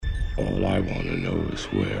All I want to know is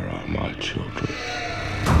where are my children?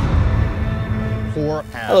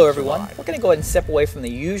 Hello everyone, we're going to go ahead and step away from the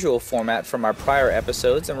usual format from our prior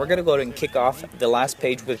episodes, and we're going to go ahead and kick off the last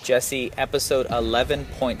page with Jesse, episode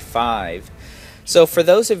 11.5. So for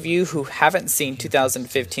those of you who haven't seen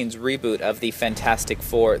 2015's reboot of the Fantastic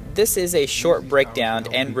Four, this is a short breakdown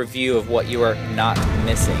and review of what you are not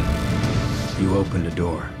missing. You opened a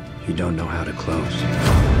door you don't know how to close.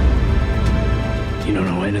 You don't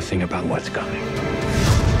know anything about what's coming.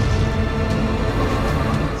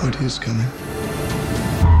 What is coming?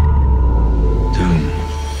 Doom.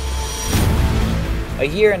 A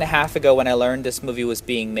year and a half ago when I learned this movie was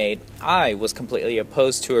being made, I was completely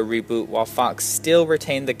opposed to a reboot while Fox still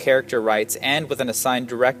retained the character rights and with an assigned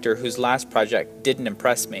director whose last project didn't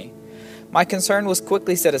impress me. My concern was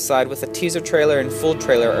quickly set aside with a teaser trailer and full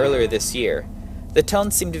trailer earlier this year. The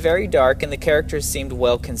tone seemed very dark and the characters seemed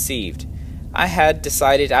well conceived. I had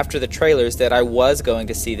decided after the trailers that I was going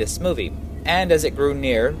to see this movie, and as it grew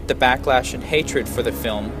near, the backlash and hatred for the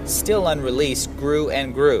film, still unreleased, grew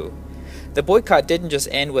and grew. The boycott didn't just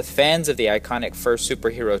end with fans of the iconic first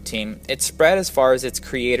superhero team, it spread as far as its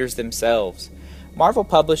creators themselves. Marvel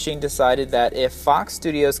Publishing decided that if Fox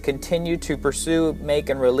Studios continued to pursue, make,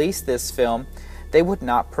 and release this film, they would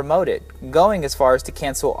not promote it, going as far as to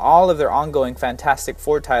cancel all of their ongoing Fantastic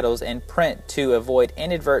Four titles in print to avoid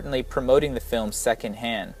inadvertently promoting the film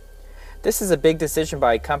secondhand. This is a big decision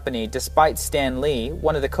by a company, despite Stan Lee,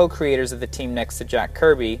 one of the co-creators of the team next to Jack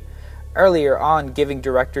Kirby, earlier on giving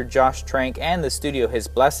director Josh Trank and the studio his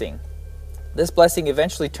blessing. This blessing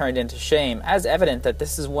eventually turned into shame, as evident that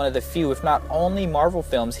this is one of the few, if not only, Marvel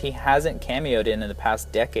films he hasn't cameoed in the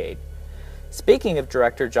past decade. Speaking of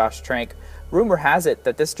director Josh Trank, rumor has it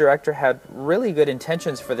that this director had really good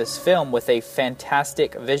intentions for this film with a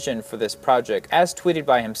fantastic vision for this project, as tweeted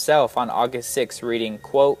by himself on August 6, reading,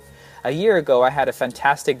 quote, "A year ago I had a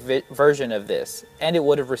fantastic version of this, and it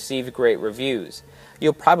would have received great reviews.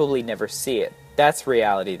 You'll probably never see it. That's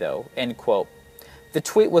reality though," end quote. The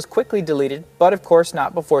tweet was quickly deleted, but of course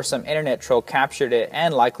not before some internet troll captured it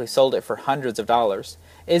and likely sold it for hundreds of dollars.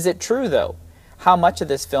 Is it true though? How much of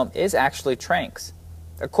this film is actually Trank's?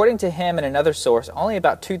 According to him and another source, only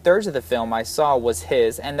about 2/3 of the film I saw was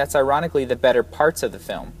his, and that's ironically the better parts of the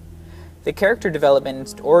film. The character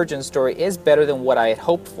development and origin story is better than what I had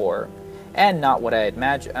hoped for, and not what I had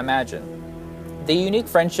imagined. The unique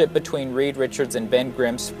friendship between Reed Richards and Ben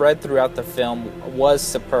Grimm spread throughout the film was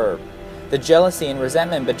superb. The jealousy and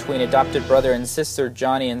resentment between adopted brother and sister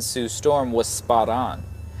Johnny and Sue Storm was spot on.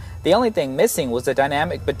 The only thing missing was the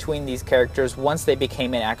dynamic between these characters once they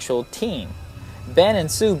became an actual team. Ben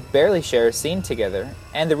and Sue barely share a scene together,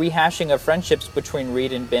 and the rehashing of friendships between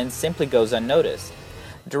Reed and Ben simply goes unnoticed.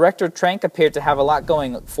 Director Trank appeared to have a lot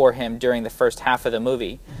going for him during the first half of the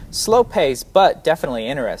movie. Slow pace, but definitely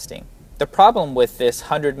interesting. The problem with this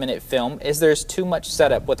 100-minute film is there's too much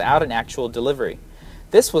setup without an actual delivery.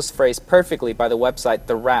 This was phrased perfectly by the website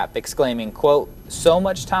The Wrap, exclaiming, quote, "So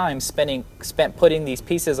much time spent putting these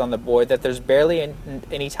pieces on the board that there's barely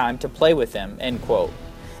any time to play with them," end quote.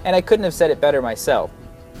 And I couldn't have said it better myself.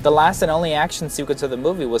 The last and only action sequence of the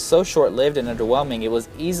movie was so short-lived and underwhelming it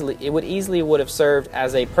would easily have served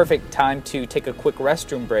as a perfect time to take a quick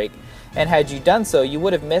restroom break, and had you done so, you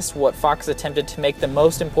would have missed what Fox attempted to make the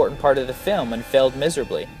most important part of the film and failed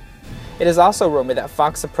miserably. It is also rumored that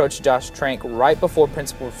Fox approached Josh Trank right before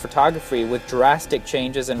principal photography with drastic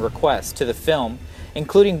changes and requests to the film,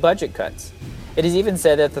 including budget cuts. It is even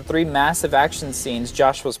said that the 3 massive action scenes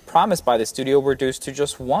Josh was promised by the studio were reduced to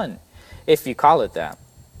just 1, if you call it that.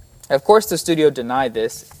 Of course, the studio denied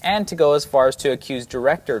this, and to go as far as to accuse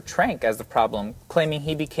director Trank as the problem, claiming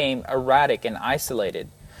he became erratic and isolated.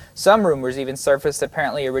 Some rumors even surfaced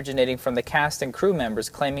apparently originating from the cast and crew members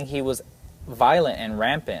claiming he was violent and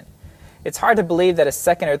rampant. It's hard to believe that a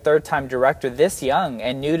second or third time director this young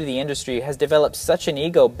and new to the industry has developed such an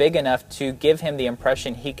ego big enough to give him the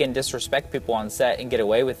impression he can disrespect people on set and get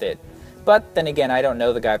away with it. But then again, I don't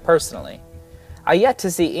know the guy personally. I yet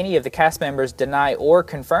to see any of the cast members deny or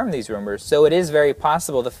confirm these rumors, so it is very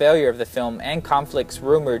possible the failure of the film and conflicts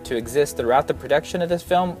rumored to exist throughout the production of this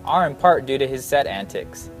film are in part due to his set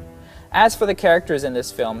antics. As for the characters in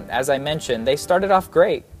this film, as I mentioned, they started off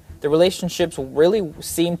great. The relationships really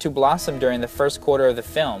seemed to blossom during the first quarter of the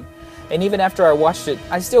film, and even after I watched it,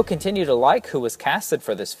 I still continue to like who was casted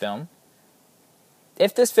for this film.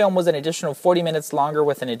 If this film was an additional 40 minutes longer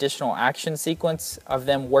with an additional action sequence of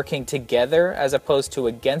them working together as opposed to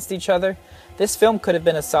against each other, this film could have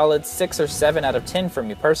been a solid 6 or 7 out of 10 for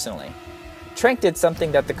me personally. Trank did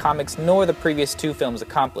something that the comics nor the previous two films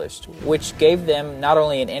accomplished, which gave them not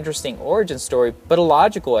only an interesting origin story, but a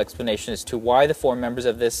logical explanation as to why the four members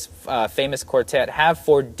of this famous quartet have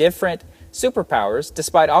four different superpowers,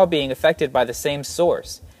 despite all being affected by the same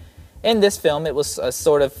source. In this film, it was a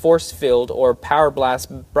sort of force field or power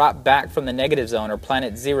blast brought back from the negative zone or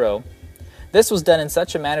planet Zero. This was done in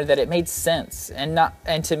such a manner that it made sense, and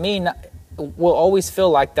to me will always feel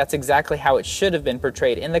like that's exactly how it should have been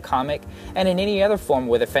portrayed in the comic and in any other form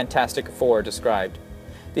where the Fantastic Four are described.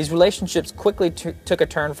 These relationships quickly took a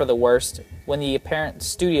turn for the worst when the apparent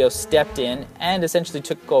studio stepped in and essentially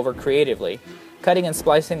took over creatively, cutting and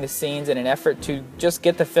splicing the scenes in an effort to just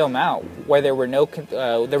get the film out, where there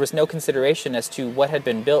was no consideration as to what had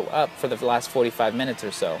been built up for the last 45 minutes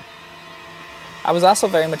or so. I was also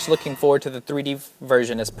very much looking forward to the 3D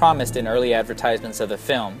version as promised in early advertisements of the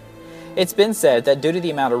film. It's been said that due to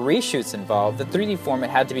the amount of reshoots involved, the 3D format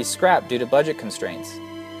had to be scrapped due to budget constraints.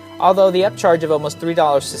 Although the upcharge of almost $3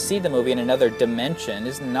 to see the movie in another dimension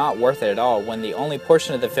is not worth it at all when the only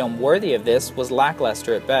portion of the film worthy of this was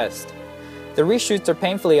lackluster at best. The reshoots are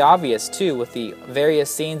painfully obvious too, with the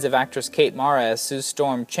various scenes of actress Kate Mara as Sue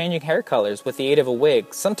Storm changing hair colors with the aid of a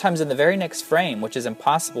wig, sometimes in the very next frame, which is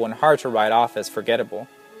impossible and hard to write off as forgettable.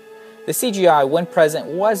 The CGI, when present,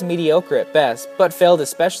 was mediocre at best, but failed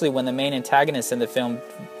especially when the main antagonist in the film,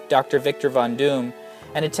 Dr. Victor Von Doom,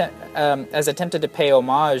 attempted to pay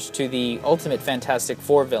homage to the ultimate Fantastic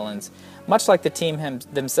Four villains. Much like the team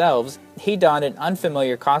themselves, he donned an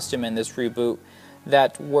unfamiliar costume in this reboot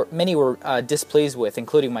that many were displeased with,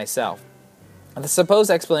 including myself. The supposed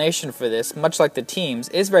explanation for this, much like the team's,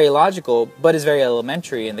 is very logical, but is very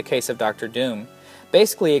elementary in the case of Dr. Doom,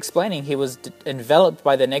 basically explaining he was enveloped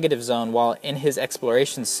by the negative zone while in his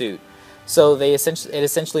exploration suit, so it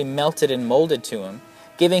essentially melted and molded to him,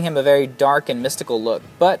 giving him a very dark and mystical look,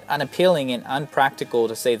 but unappealing and unpractical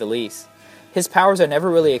to say the least. His powers are never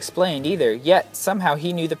really explained either, yet somehow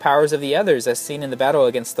he knew the powers of the others as seen in the battle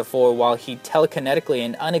against the Four while he telekinetically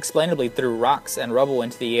and unexplainably threw rocks and rubble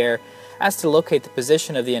into the air as to locate the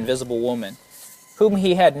position of the Invisible Woman, whom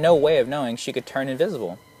he had no way of knowing she could turn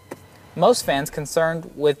invisible. Most fans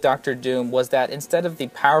concerned with Dr. Doom was that instead of the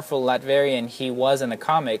powerful Latvian he was in the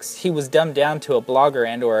comics, he was dumbed down to a blogger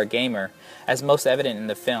and or a gamer, as most evident in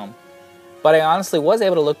the film. But I honestly was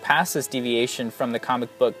able to look past this deviation from the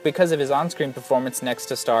comic book because of his on-screen performance next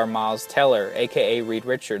to star Miles Teller, aka Reed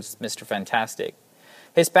Richards' Mr. Fantastic.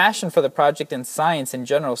 His passion for the project and science in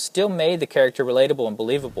general still made the character relatable and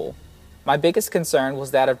believable. My biggest concern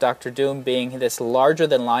was that of Dr. Doom being this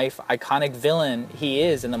larger-than-life, iconic villain he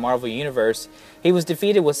is in the Marvel Universe. He was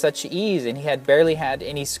defeated with such ease and he had barely had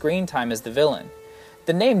any screen time as the villain.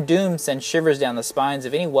 The name Doom sends shivers down the spines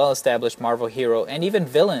of any well-established Marvel hero and even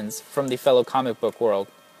villains from the fellow comic book world.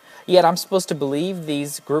 Yet I'm supposed to believe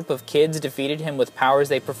these group of kids defeated him with powers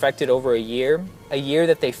they perfected over a year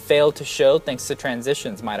that they failed to show thanks to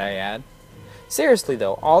transitions, might I add. Seriously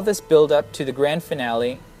though, all this build up to the grand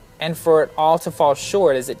finale, and for it all to fall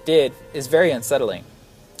short as it did, is very unsettling.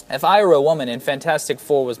 If I were a woman and Fantastic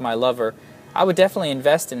Four was my lover, I would definitely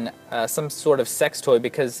invest in some sort of sex toy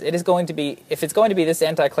because if it's going to be this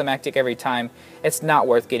anticlimactic every time, it's not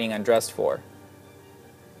worth getting undressed for.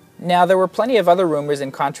 Now, there were plenty of other rumors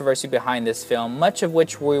and controversy behind this film, much of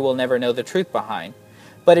which we will never know the truth behind.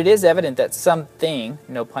 But it is evident that something,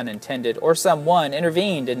 no pun intended, or someone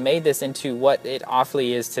intervened and made this into what it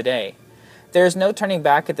awfully is today. There is no turning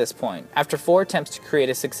back at this point. After 4 attempts to create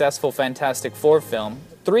a successful Fantastic Four film,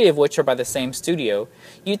 3 of which are by the same studio,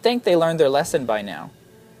 you'd think they learned their lesson by now.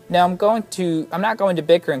 Now I'm not going to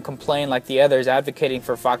bicker and complain like the others advocating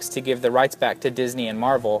for Fox to give the rights back to Disney and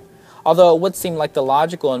Marvel, although it would seem like the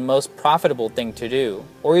logical and most profitable thing to do,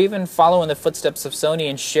 or even follow in the footsteps of Sony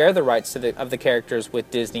and share the rights of the characters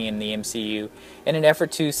with Disney and the MCU in an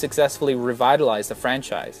effort to successfully revitalize the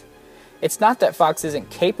franchise. It's not that Fox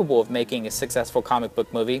isn't capable of making a successful comic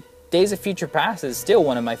book movie. Days of Future Past is still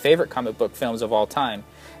one of my favorite comic book films of all time,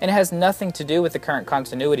 and it has nothing to do with the current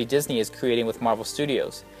continuity Disney is creating with Marvel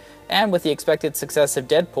Studios. And with the expected success of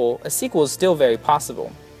Deadpool, a sequel is still very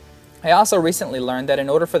possible. I also recently learned that in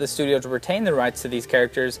order for the studio to retain the rights to these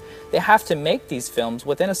characters, they have to make these films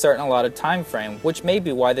within a certain allotted time frame, which may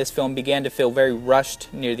be why this film began to feel very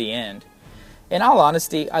rushed near the end. In all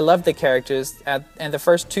honesty, I loved the characters, and the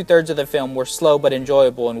first 2/3 of the film were slow but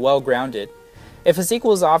enjoyable and well-grounded. If a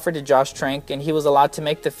sequel was offered to Josh Trank and he was allowed to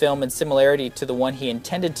make the film in similarity to the one he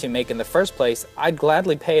intended to make in the first place, I'd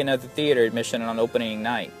gladly pay another theater admission on opening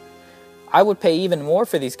night. I would pay even more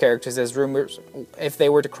for these characters as rumors if they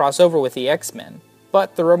were to cross over with the X-Men.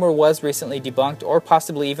 But the rumor was recently debunked or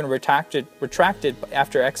possibly even retracted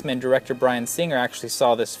after X-Men director Bryan Singer actually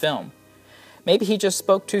saw this film. Maybe he just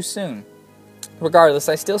spoke too soon. Regardless,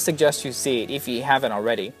 I still suggest you see it if you haven't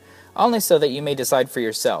already, only so that you may decide for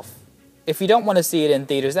yourself. If you don't want to see it in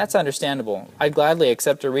theaters, that's understandable. I'd gladly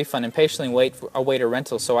accept a refund and patiently await a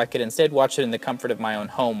rental so I could instead watch it in the comfort of my own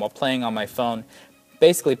home while playing on my phone,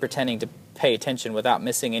 basically pretending to pay attention without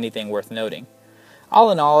missing anything worth noting. All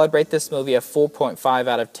in all, I'd rate this movie a 4.5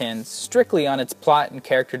 out of 10, strictly on its plot and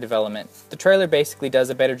character development. The trailer basically does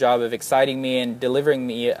a better job of exciting me and delivering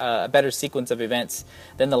me a better sequence of events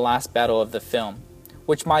than the last battle of the film.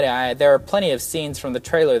 Which, might I add, there are plenty of scenes from the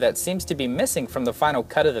trailer that seems to be missing from the final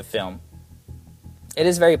cut of the film. It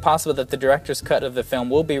is very possible that the director's cut of the film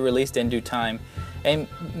will be released in due time and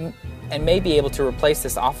may be able to replace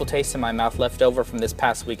this awful taste in my mouth left over from this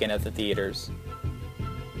past weekend at the theaters.